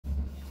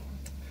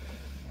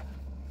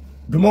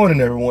Good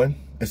morning, everyone.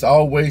 As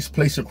always,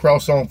 place your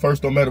cross on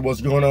first, no matter what's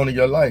going on in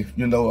your life.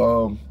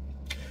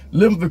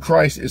 Living for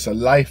Christ is a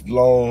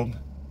lifelong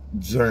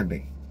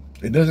journey.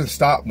 It doesn't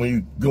stop when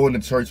you go into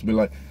church and be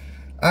like,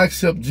 I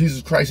accept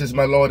Jesus Christ as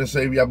my Lord and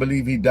Savior. I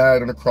believe he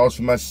died on the cross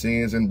for my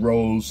sins and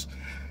rose.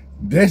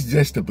 That's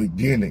just the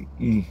beginning.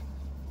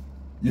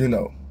 You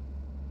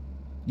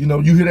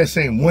hear that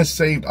saying, once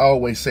saved,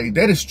 always saved.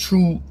 That is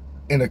true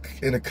in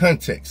a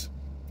context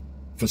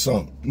for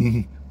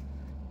some.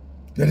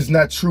 That is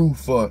not true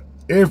for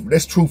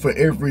that's true for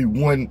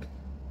everyone,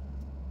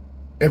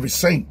 every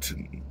saint.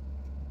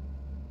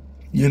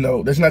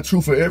 That's not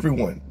true for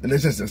everyone. And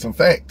it's a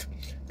fact.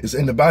 It's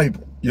in the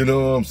Bible. You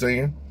know what I'm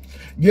saying?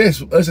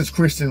 Yes, us as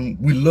Christians,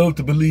 we love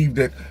to believe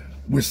that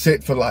we're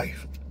set for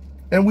life.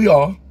 And we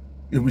are,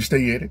 if we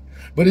stay at it.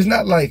 But it's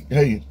not like,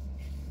 hey,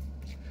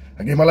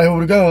 I gave my life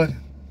over to God.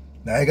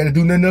 Now I ain't got to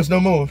do nothing else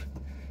no more.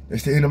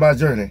 That's the end of my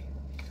journey.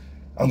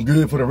 I'm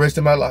good for the rest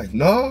of my life.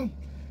 No.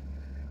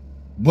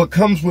 What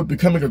comes with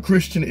becoming a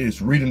Christian is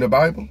reading the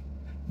Bible,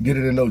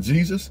 getting to know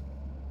Jesus,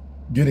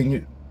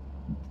 going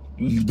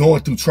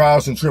through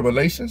trials and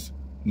tribulations,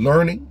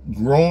 learning,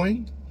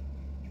 growing,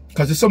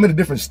 because there's so many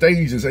different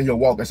stages in your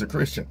walk as a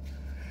Christian.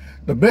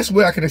 The best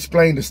way I can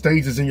explain the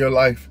stages in your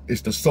life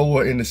is the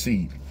sower and the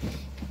seed.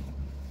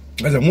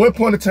 As at one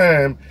point in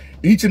time,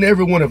 each and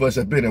every one of us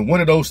have been in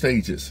one of those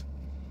stages.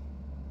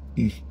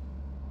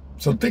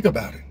 So think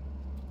about it.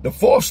 The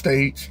fourth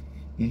stage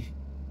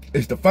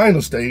is the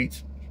final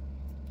stage,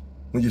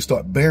 when you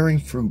start bearing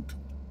fruit.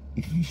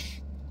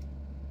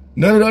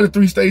 None of the other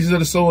three stages of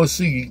the sower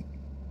seed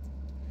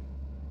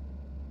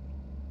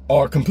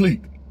are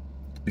complete,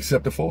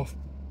 except the fourth.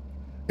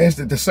 And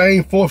the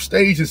same fourth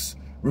stage is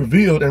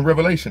revealed in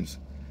Revelations.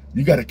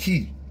 You got a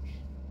key.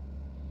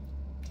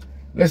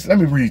 Let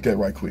me read that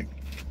right quick.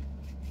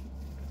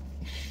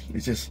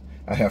 It's just,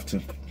 I have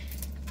to.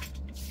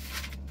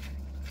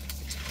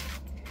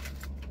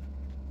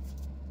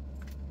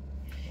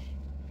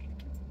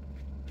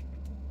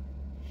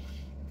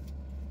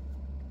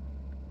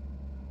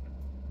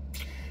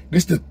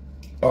 This is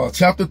the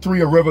chapter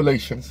 3 of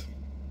Revelations,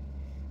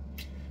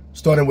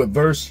 starting with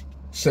verse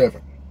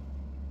 7.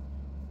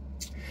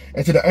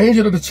 And to the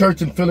angel of the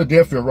church in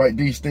Philadelphia write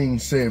these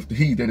things, saith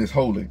he that is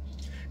holy,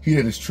 he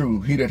that is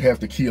true, he that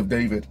hath the key of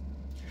David,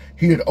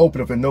 he that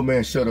openeth and no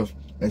man shutteth,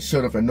 and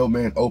shutteth and no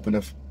man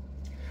openeth.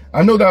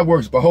 I know thy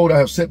works. Behold, I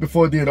have set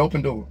before thee an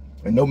open door,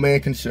 and no man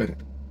can shut it.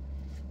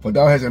 For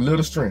thou hast a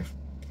little strength,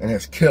 and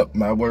hast kept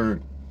my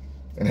word,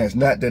 and hast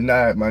not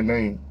denied my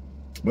name.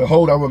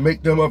 Behold, I will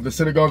make them of the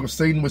synagogue of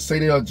Satan, which say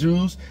they are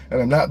Jews, and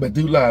are not, but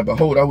do lie.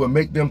 Behold, I will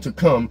make them to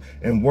come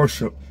and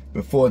worship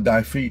before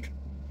thy feet,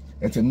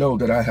 and to know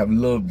that I have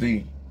loved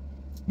thee,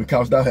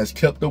 because thou hast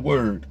kept the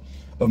word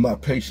of my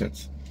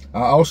patience.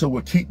 I also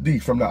will keep thee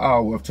from the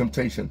hour of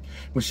temptation,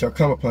 which shall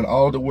come upon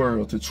all the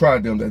world to try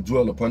them that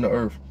dwell upon the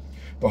earth.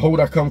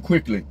 Behold, I come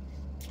quickly.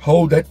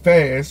 Hold that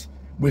fast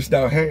which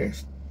thou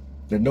hast,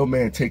 that no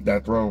man take thy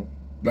crown.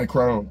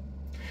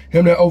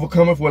 Him that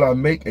overcometh will I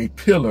make a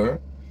pillar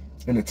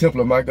in the temple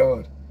of my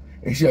God,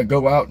 and he shall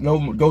go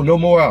no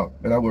more out.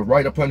 And I will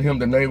write upon him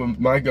the name of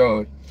my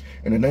God,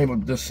 and the name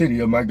of the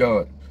city of my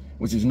God,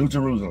 which is New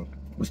Jerusalem,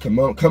 which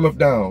cometh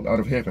down out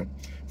of heaven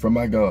from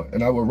my God.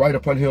 And I will write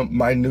upon him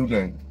my new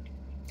name.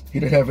 He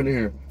that have an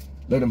ear,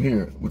 let him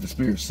hear what the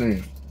Spirit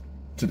saith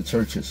to the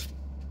churches.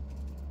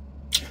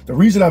 The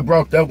reason I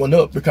brought that one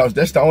up, because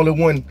that's the only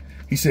one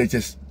he said,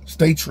 just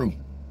stay true.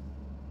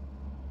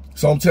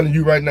 So I'm telling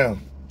you right now,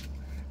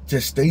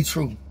 just stay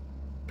true,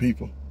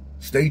 people.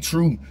 Stay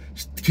true.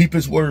 Keep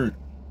his word.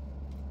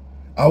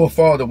 Our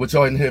Father, which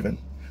art in heaven,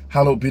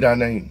 hallowed be thy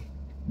name.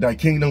 Thy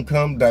kingdom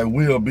come, thy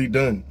will be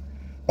done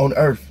on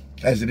earth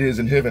as it is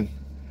in heaven.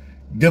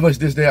 Give us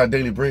this day our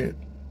daily bread,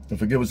 and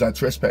forgive us our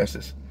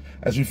trespasses,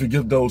 as we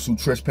forgive those who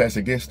trespass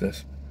against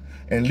us.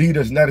 And lead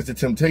us not into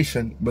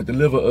temptation, but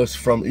deliver us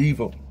from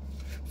evil.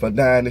 For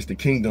thine is the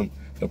kingdom,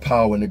 the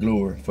power, and the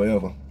glory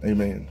forever.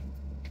 Amen.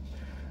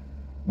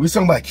 We're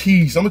talking about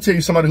keys. I'm going to tell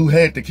you somebody who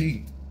had the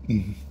key.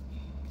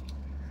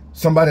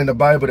 Somebody in the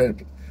Bible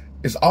that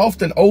is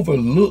often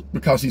overlooked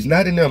because he's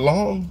not in there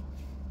long.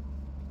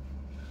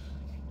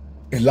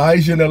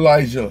 Elijah and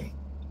Elijah.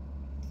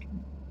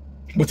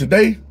 But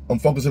today, I'm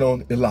focusing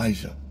on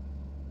Elijah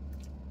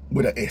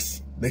with an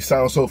S. They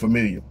sound so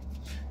familiar.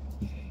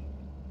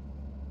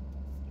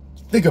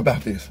 Think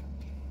about this.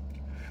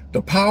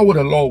 The power of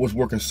the Lord was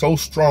working so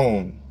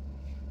strong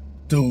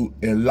through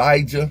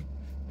Elijah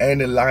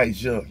and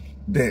Elijah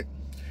that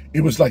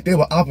it was like they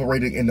were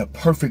operating in the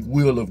perfect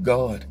will of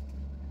God.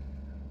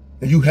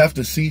 And you have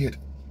to see it.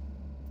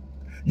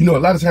 A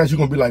lot of times you're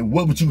going to be like,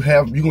 what would you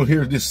have? You're going to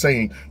hear this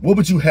saying, what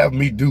would you have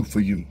me do for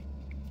you?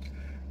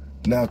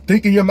 Now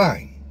think in your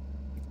mind.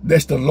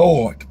 That's the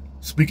Lord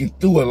speaking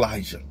through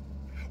Elijah.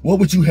 What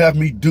would you have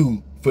me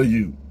do for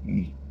you?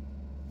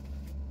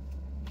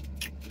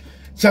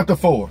 Chapter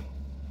 4.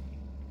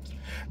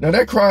 Now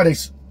there cried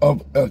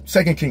of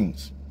 2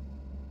 Kings.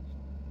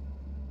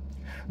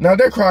 Now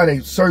there cried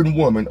a certain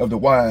woman of the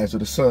wives of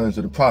the sons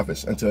of the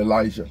prophets unto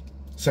Elijah,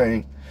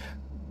 saying,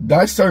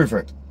 Thy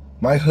servant,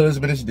 my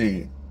husband, is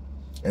dead,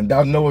 and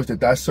thou knowest that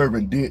thy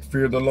servant did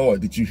fear the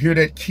Lord. Did you hear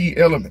that key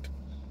element?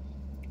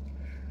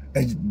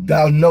 And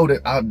thou know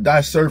that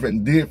thy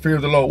servant did fear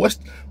the Lord.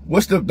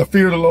 What's the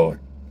fear of the Lord?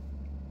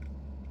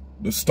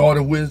 The start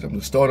of wisdom,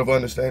 the start of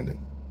understanding.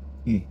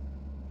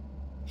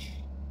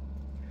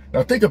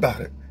 Now think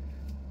about it.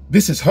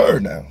 This is her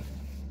now.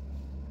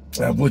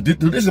 Now, do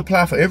this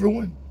apply for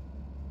everyone?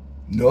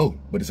 No,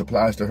 but it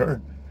applies to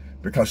her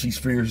because she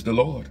fears the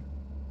Lord.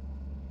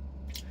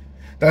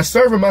 Thy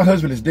servant, my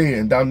husband, is dead,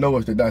 and thou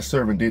knowest that thy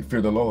servant did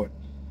fear the Lord.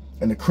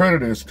 And the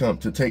creditors come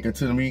to take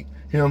unto me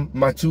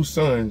my 2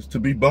 sons to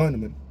be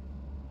bondmen.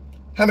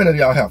 How many of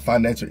y'all have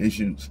financial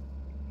issues?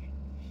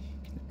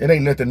 It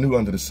ain't nothing new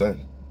under the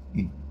sun.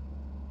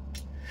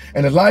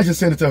 And Elijah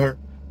said unto her,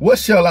 what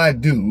shall I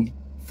do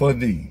for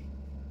thee?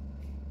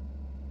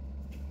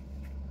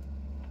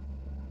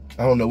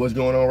 I don't know what's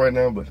going on right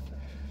now, but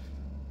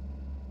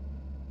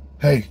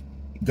hey,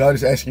 God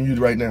is asking you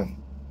right now,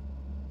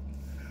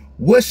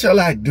 what shall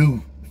I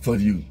do for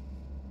you?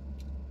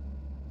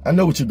 I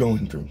know what you're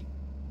going through.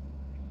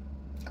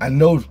 I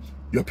know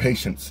your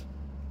patience.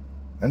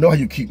 I know how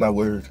you keep my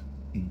word.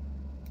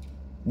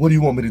 What do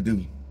you want me to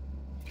do?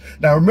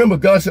 Now remember,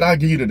 God said, I'll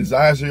give you the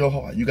desires of your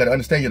heart. You got to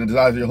understand the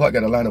desires of your heart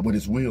got to line up with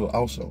his will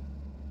also.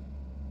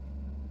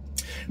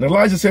 And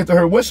Elijah said to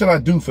her, what shall I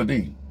do for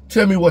thee?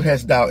 Tell me, what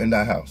hast thou in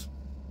thy house?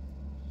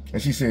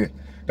 And she said,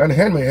 thine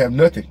handmaid have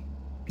nothing,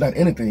 not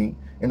anything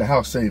in the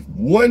house save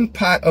one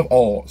pot of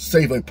oil,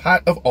 save a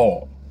pot of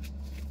oil.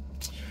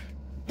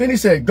 Then he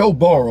said, go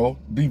borrow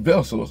the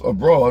vessels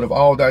abroad of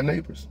all thy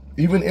neighbors,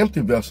 even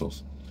empty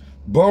vessels.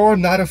 Borrow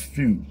not a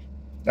few.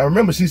 Now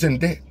remember, she's in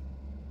debt.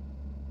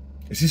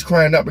 And she's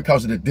crying out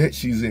because of the debt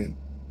she's in.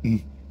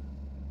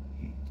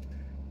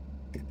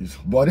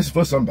 Boy, this is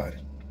for somebody.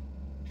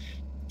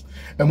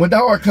 And when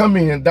thou art come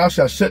in, thou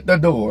shalt shut the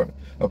door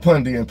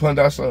upon thee and upon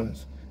thy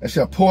sons, and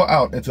shalt pour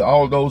out into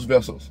all those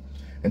vessels,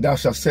 and thou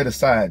shalt set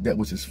aside that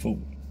which is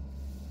full.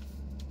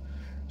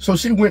 So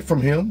she went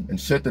from him and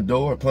shut the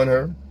door upon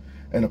her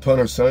and upon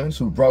her sons,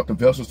 who brought the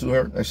vessels to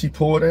her, and she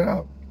poured it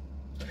out.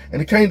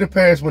 And it came to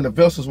pass, when the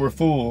vessels were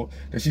full,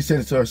 that she said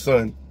unto her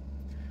son,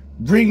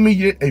 bring me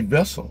yet a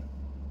vessel.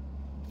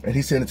 And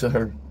he said unto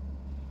her,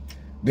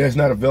 there's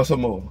not a vessel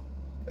more.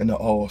 And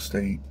the oil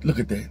stayed. Look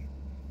at that.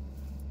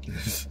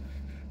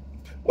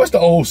 What's the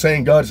old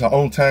saying? God is our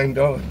own time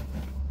God.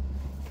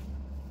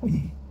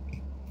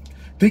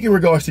 Think in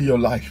regards to your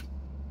life.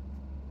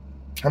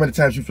 How many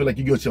times you feel like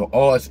you go to your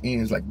odds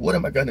ends, like, what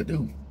am I going to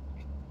do?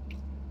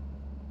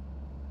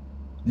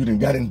 You done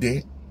got in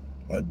debt,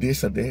 or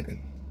this or that.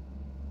 And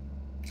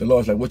the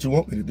Lord's like, what you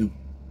want me to do?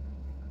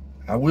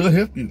 I will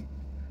help you.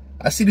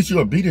 I see that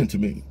you're obedient to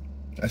me.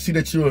 I see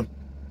that you're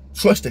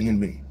trusting in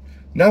me.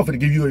 Now I'm going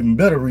to give you an even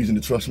better reason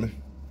to trust me.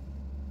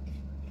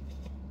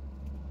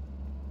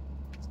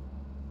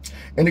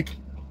 And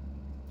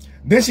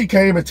then she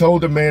came and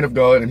told the man of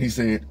God, and he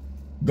said,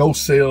 go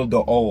sell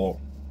the oil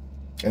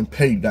and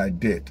pay thy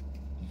debt,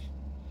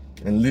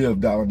 and live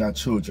thou and thy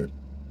children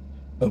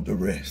of the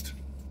rest.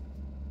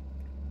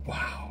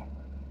 Wow.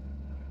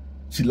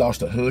 She lost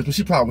her husband.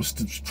 She probably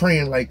was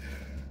praying like,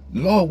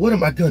 Lord, what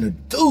am I going to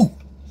do?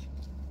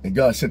 And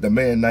God sent a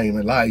man named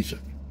Elijah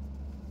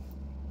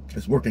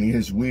that's working in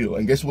his will.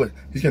 And guess what?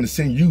 He's going to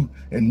send you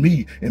and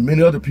me and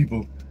many other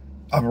people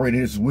operating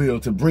in his will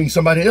to bring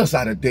somebody else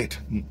out of debt,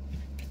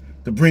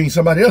 to bring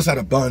somebody else out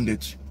of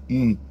bondage.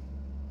 And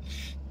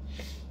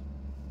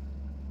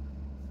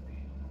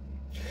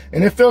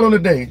it fell on the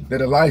day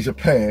that Elijah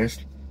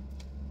passed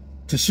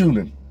to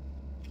Shunem,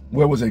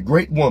 where was a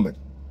great woman,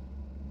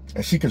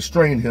 and she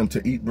constrained him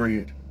to eat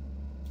bread.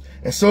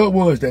 And so it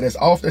was that as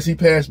oft as he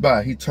passed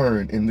by, he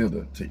turned in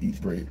thither to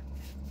eat bread.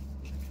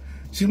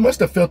 She must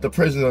have felt the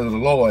presence of the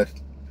Lord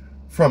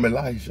from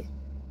Elijah.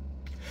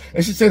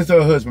 And she said to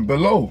her husband,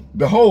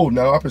 behold,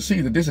 now I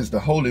perceive that this is the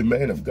holy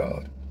man of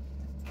God.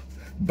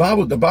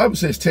 The Bible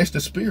says, test the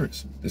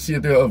spirits to see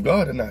if they're of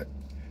God or not.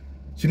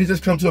 She didn't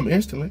just come to him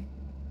instantly.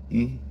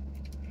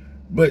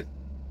 But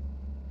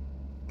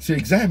she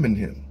examined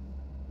him.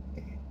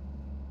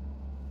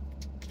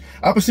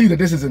 I perceive that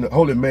this is a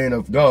holy man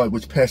of God,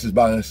 which passes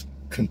by us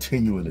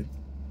continually.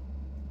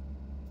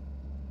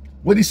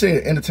 What he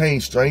said,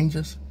 entertain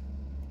strangers.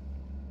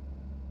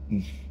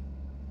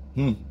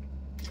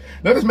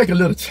 Let us make a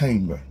little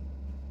chamber,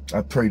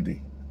 I pray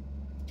thee,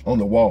 on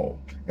the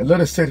wall, and let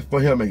us set for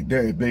him a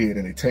bed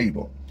and a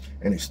table,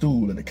 and a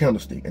stool and a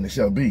candlestick, and it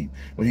shall be,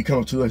 when he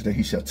comes to us, that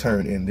he shall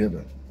turn in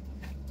thither.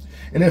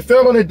 And it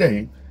fell on the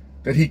day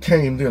that he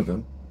came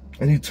thither,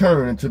 and he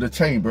turned into the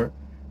chamber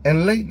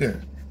and lay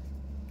there.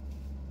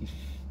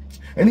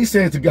 And he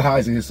said to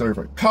Gehazi his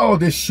servant, call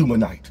this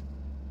Shunammite.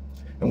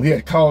 And when he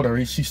had called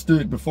her, she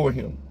stood before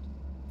him.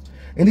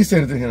 And he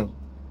said to him,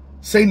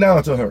 say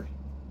now to her,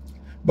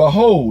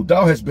 behold,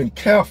 thou hast been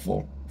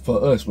careful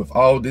for us with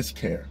all this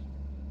care.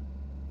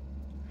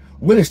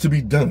 What is to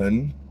be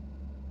done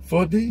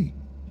for thee?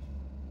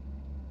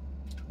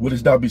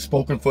 Wouldst thou be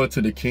spoken for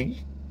to the king,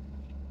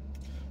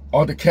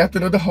 or the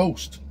captain of the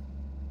host?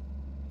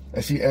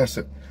 And she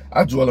answered,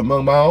 I dwell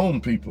among my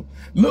own people.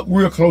 Look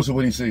real close at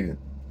what he said.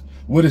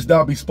 Wouldest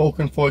thou be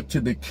spoken for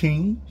to the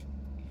king?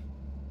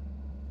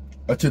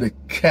 Or to the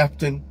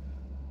captain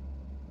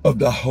of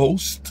the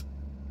host?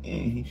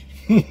 And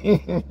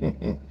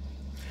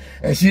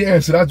she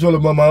answered, I dwell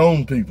among my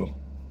own people.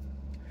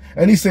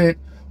 And he said,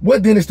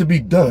 what then is to be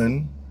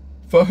done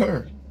for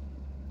her?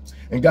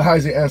 And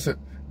Gehazi answered,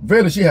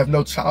 verily she hath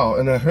no child,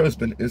 and her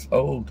husband is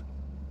old.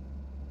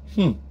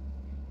 And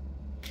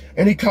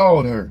he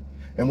called her.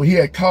 And when he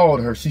had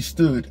called her, she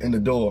stood in the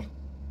door.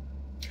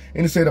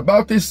 And he said,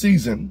 about this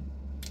season,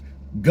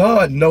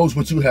 God knows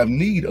what you have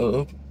need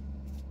of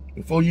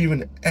before you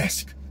even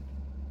ask.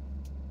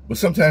 But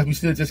sometimes we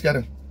still just got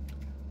to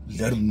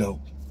let him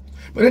know.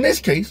 But in this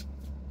case,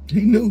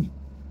 he knew.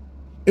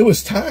 It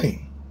was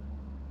time.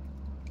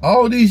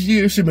 All these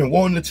years she'd been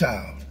wanting a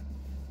child.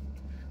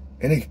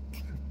 And they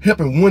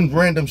helping one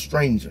random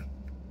stranger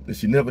that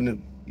she never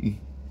knew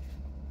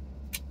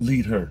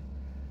lead her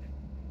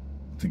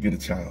to get a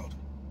child.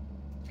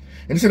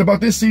 And he said,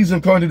 about this season,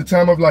 according to the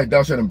time of life,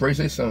 thou shalt embrace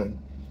a son.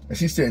 And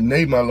she said,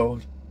 nay, my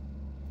Lord,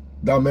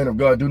 thou man of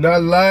God, do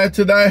not lie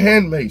to thy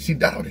handmaid. She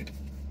doubted.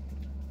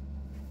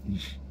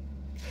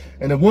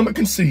 And the woman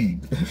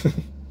conceived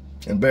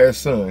and bare a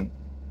son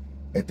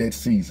at that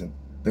season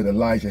that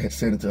Elijah had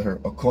said unto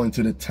her, according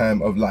to the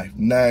time of life,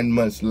 9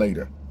 months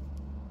later.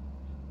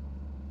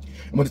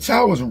 And when the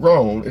child was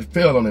grown, it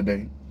fell on a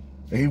day,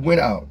 and he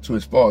went out to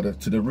his father,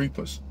 to the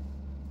reapers.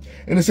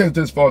 And he said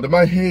to his father,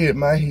 my head,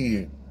 my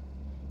head.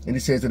 And he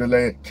said to the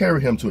lad,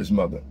 carry him to his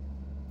mother.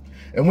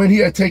 And when he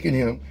had taken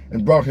him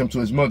and brought him to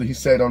his mother, he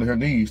sat on her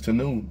knees till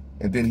noon,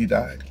 and then he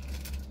died.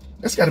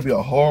 That's got to be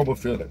a horrible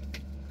feeling.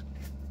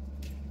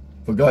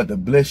 For God to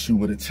bless you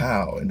with a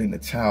child, and then the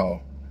child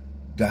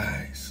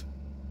dies.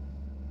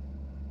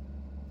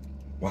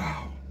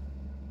 Wow.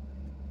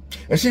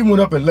 And she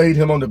went up and laid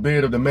him on the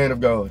bed of the man of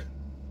God,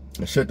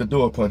 and shut the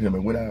door upon him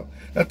and went out.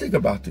 Now think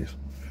about this.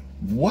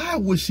 Why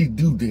would she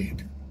do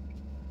that?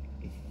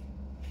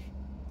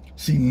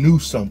 She knew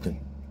something.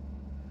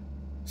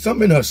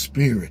 Something in her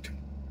spirit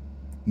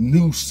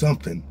knew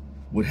something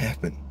would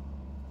happen.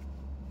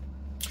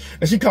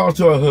 And she called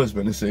to her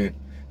husband and said,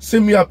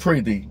 send me, I pray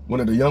thee, one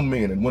of the young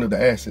men and one of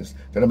the asses,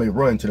 that I may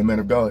run to the man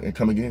of God and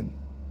come again.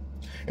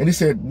 And he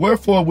said,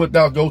 wherefore wilt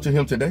thou go to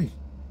him today?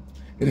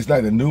 It is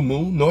neither new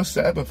moon nor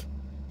Sabbath.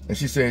 And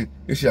she said,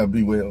 it shall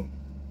be well.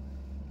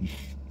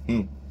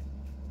 There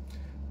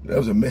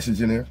was a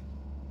message in there.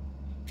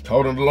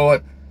 Called on the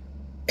Lord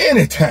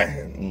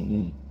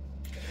anytime.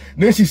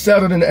 Then she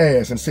saddled an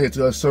ass and said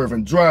to her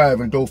servant, drive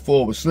and go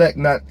forward. Slack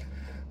not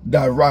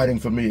thy riding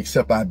for me,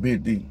 except I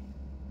bid thee.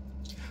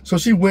 So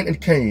she went and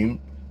came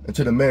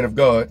unto the man of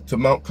God to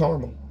Mount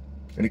Carmel.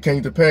 And it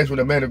came to pass when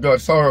the man of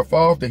God saw her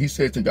fall, that he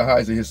said to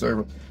Gehazi his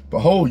servant,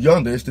 behold,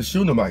 yonder is the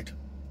Shunammite.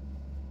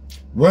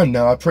 Run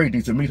now, I pray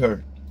thee, to meet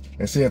her,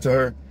 and say unto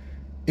her,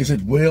 is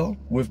it well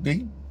with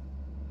thee?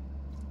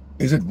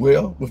 Is it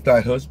well with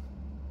thy husband?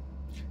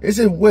 Is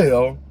it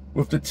well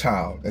with the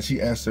child? And she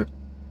answered,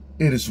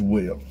 it is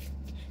well.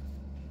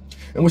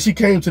 And when she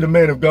came to the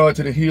man of God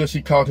to the hill,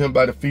 she caught him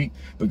by the feet,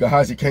 but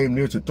Gehazi came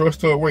near to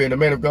thrust her away, and the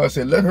man of God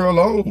said, let her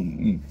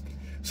alone.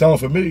 Sound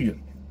familiar?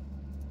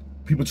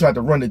 People tried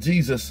to run to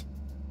Jesus.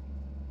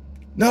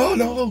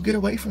 No, get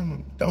away from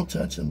him. Don't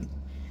touch him.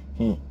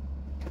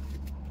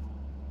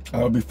 I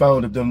will be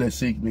found of them that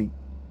seek me.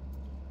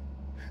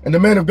 And the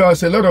man of God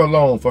said, let her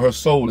alone, for her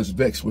soul is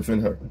vexed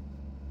within her.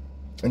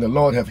 And the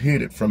Lord have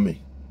hid it from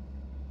me,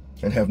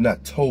 and have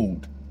not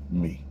told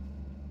me.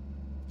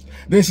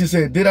 Then she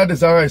said, did I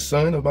desire a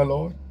son of my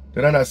Lord?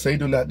 Did I not say,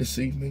 do not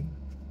deceive me?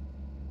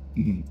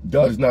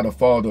 God is not a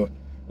father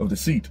of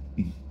deceit.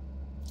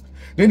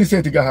 Then he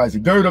said to Gehazi,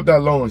 gird up thy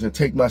loins and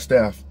take my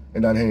staff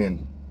in thine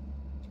hand,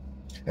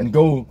 and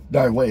go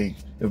thy way.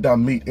 If thou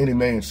meet any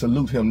man,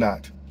 salute him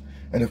not.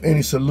 And if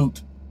any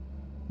salute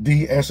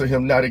thee, answer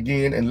him not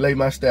again, and lay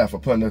my staff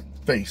upon the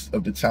face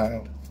of the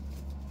child.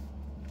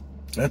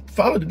 And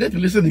follow the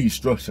directions. Listen to the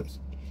instructions.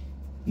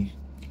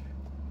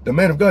 The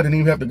man of God didn't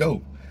even have to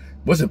go.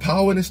 Was it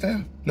power in his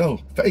staff?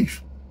 No,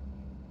 faith.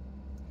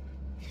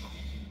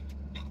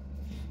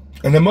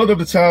 And the mother of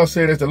the child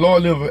said, as the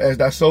Lord liveth, as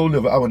thy soul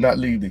liveth, I will not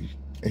leave thee.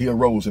 And he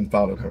arose and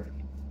followed her.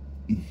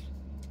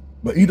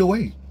 But either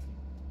way,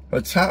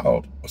 her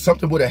child,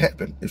 something would have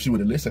happened if she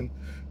would have listened.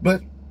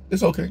 But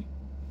it's okay.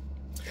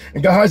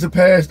 And Gehazi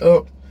passed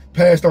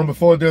on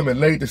before them, and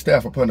laid the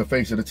staff upon the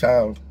face of the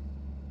child.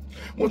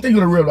 One thing you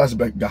gotta realize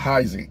about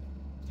Gehazi,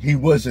 he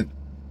wasn't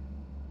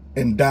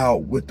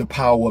endowed with the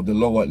power of the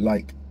Lord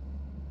like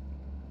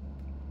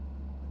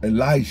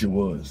Elijah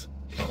was.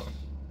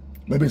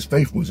 Maybe his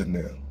faith wasn't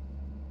there.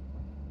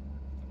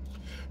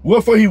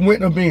 Wherefore he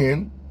went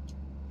again,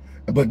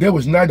 but there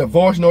was neither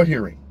voice nor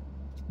hearing.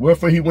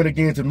 Wherefore he went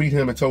again to meet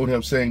him, and told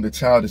him, saying, the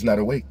child is not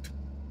awaked.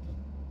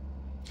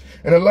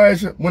 And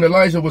when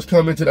Elijah was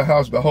come into the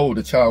house, behold,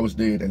 the child was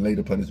dead, and laid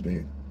upon his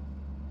bed.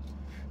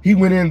 He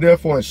went in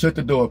therefore, and shut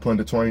the door upon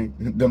them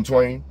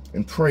twain,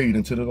 and prayed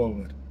unto the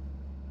Lord.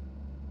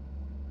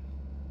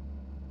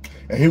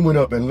 And he went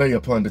up and lay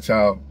upon the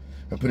child,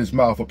 and put his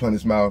mouth upon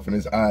his mouth, and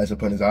his eyes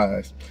upon his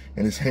eyes,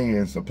 and his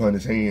hands upon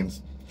his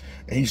hands.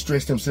 And he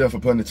stretched himself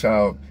upon the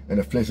child, and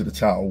the flesh of the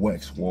child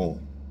waxed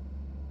warm.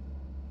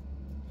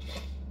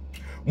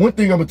 One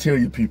thing I'm going to tell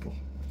you, people,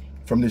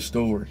 from this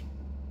story: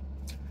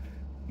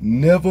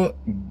 never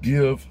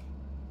give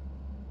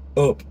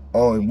up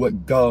on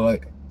what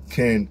God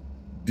can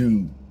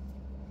do.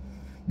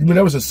 You mean,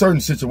 there was a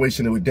certain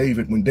situation with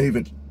David, when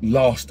David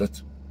lost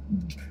it.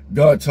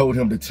 God told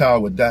him the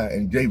child would die,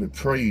 and David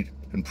prayed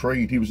and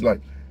prayed. He was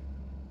like,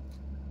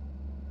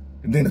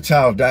 and then the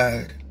child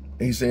died.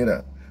 And he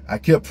said, I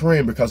kept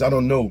praying because I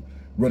don't know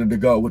whether the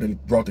God would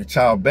have brought the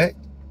child back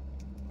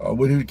or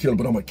whether he would kill him,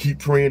 but I'm going to keep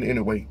praying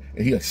anyway.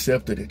 And he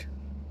accepted it.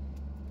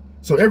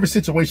 So every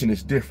situation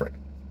is different,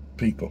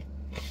 people.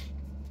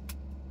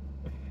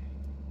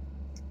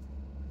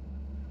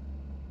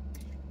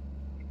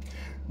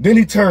 Then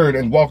he turned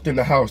and walked in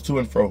the house to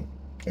and fro,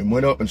 and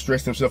went up and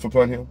stretched himself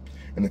upon him.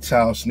 And the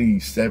child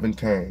sneezed 7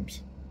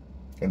 times.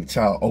 And the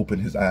child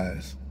opened his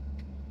eyes.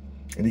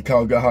 And he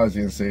called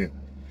Gehazi and said,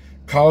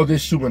 call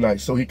this Shunammite.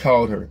 So he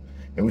called her.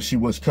 And when she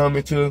was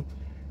coming to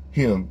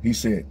him, he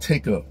said,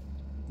 take up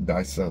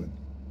thy son.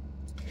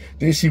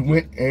 Then she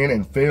went in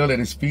and fell at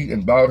his feet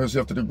and bowed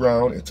herself to the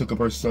ground and took up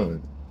her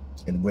son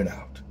and went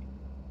out.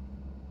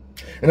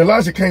 And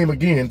Elijah came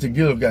again to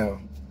Gilgal.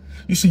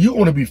 You see, you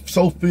want to be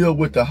so filled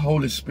with the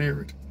Holy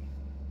Spirit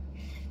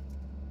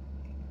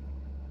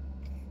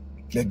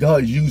that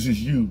God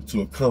uses you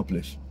to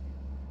accomplish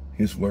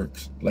his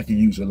works, like he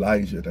used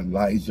Elijah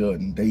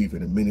and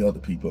David and many other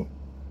people.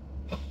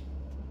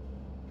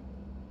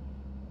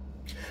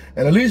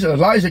 And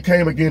Elijah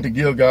came again to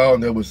Gilgal,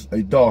 and there was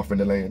a drought in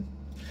the land.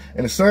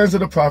 And the sons of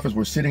the prophets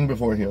were sitting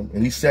before him,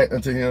 and he said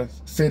unto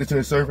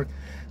his servant,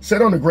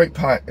 set on a great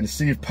pot and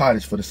receive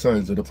pottage for the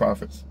sons of the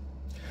prophets.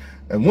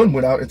 And one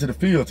went out into the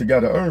field to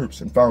gather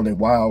herbs, and found a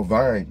wild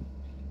vine,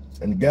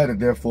 and gathered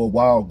therefore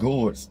wild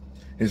gourds,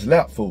 his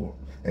lap full,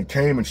 and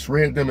came and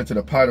shred them into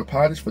the pot of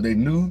pottage, for they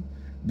knew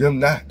them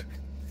not.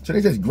 So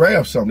they just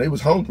grabbed something. They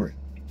was hungry.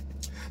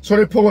 So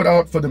they poured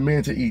out for the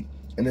men to eat.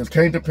 And it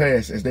came to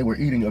pass, as they were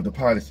eating of the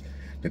pottage,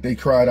 that they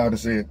cried out and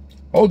said,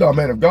 O thou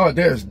man of God,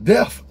 there is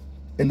death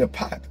in the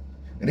pot.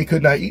 And they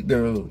could not eat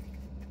thereof.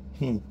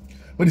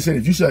 But he said,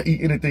 if you shall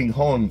eat anything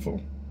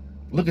harmful,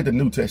 look at the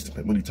New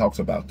Testament when he talks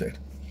about that.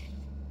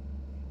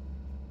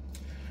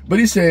 But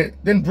he said,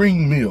 then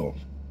bring meal.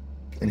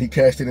 And he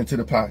cast it into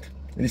the pot.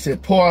 And he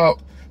said, pour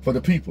out for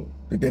the people,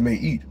 that they may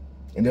eat.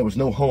 And there was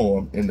no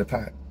harm in the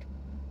pot.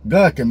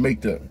 God can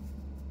make the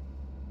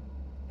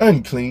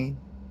unclean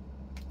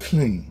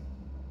clean.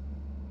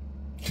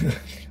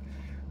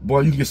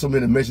 Boy, you can get so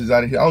many messages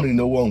out of here. I don't even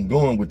know where I'm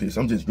going with this.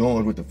 I'm just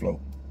going with the flow.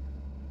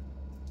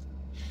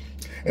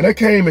 And there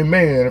came a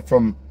man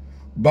from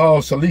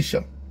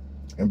Baal-Shalisha,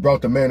 and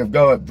brought the man of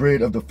God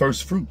bread of the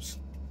first fruits,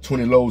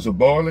 20 loaves of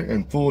barley,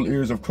 and full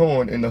ears of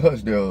corn in the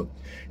husk thereof.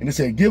 And he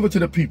said, give it to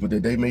the people,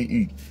 that they may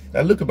eat.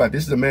 Now look about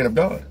this. Is a man of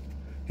God.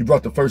 He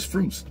brought the first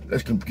fruits.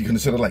 That's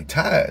considered like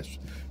tithes.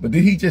 But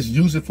did he just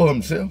use it for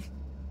himself?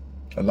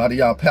 A lot of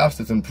y'all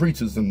pastors and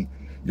preachers, and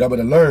y'all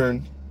better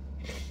learn.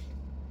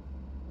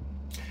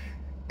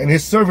 And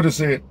his servitor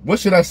said, what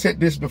should I set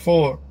this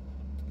before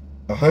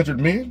 100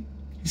 men?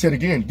 He said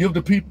again, give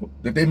the people,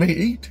 that they may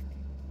eat.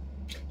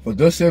 For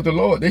thus saith the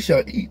Lord, they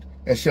shall eat,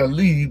 and shall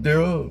leave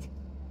thereof.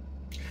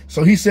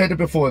 So he set it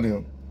before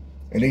them,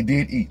 and they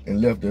did eat,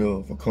 and left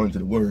thereof, according to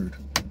the word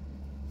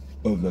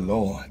of the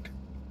Lord.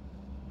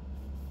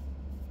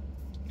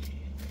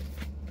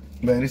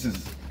 Man, this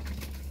is,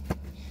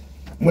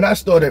 when I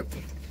started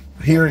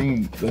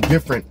hearing the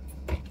different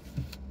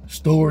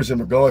stories in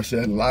regards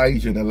to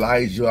Elijah and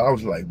Elijah, I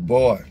was like,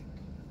 boy,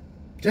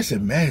 just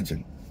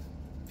imagine.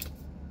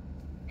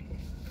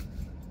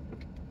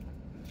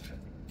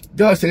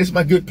 God said, it's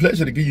my good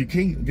pleasure to give you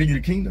the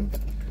kingdom.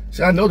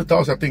 See, I know the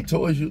thoughts I think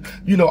towards you.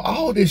 You know,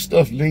 all this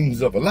stuff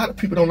leans up. A lot of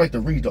people don't like to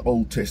read the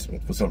Old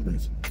Testament for some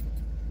reason.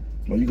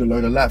 Well, you can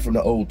learn a lot from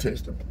the Old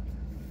Testament.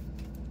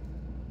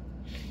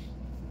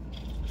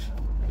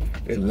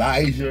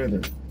 Elijah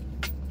and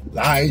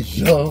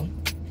Elijah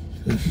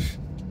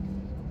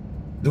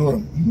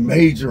doing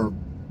major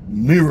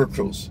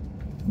miracles,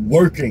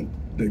 working,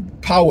 the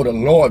power of the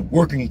Lord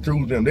working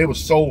through them. They were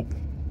so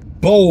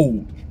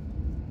bold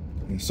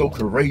and so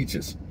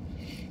courageous.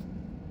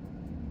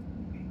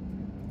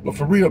 But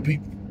for real,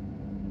 people,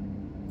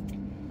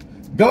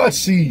 God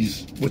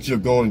sees what you're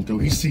going through.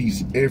 He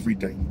sees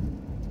everything.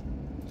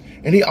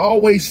 And he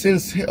always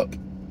sends help.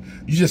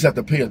 You just have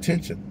to pay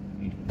attention.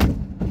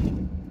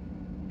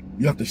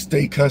 You have to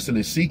stay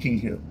constantly seeking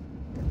him.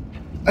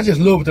 I just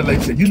love what the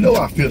lady said. You know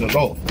I feel the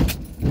Lord.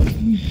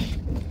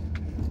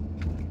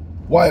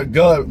 Why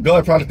God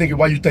probably thinking,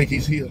 why you think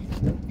he's here?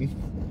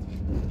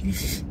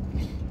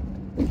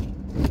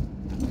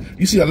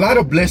 You see, a lot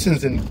of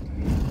blessings and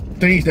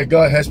things that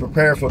God has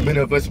prepared for many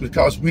of us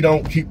because we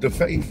don't keep the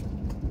faith.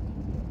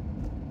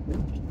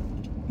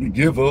 We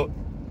give up.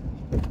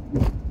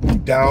 We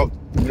doubt.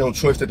 We don't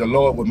trust that the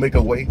Lord will make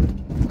a way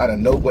out of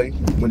no way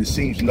when it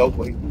seems no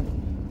way.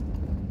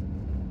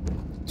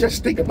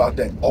 Just think about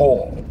that.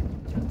 All.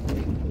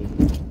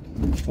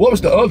 What was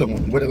the other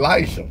one with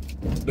Elisha?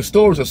 The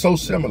stories are so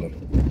similar.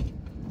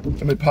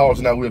 Let me pause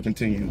and I will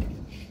continue.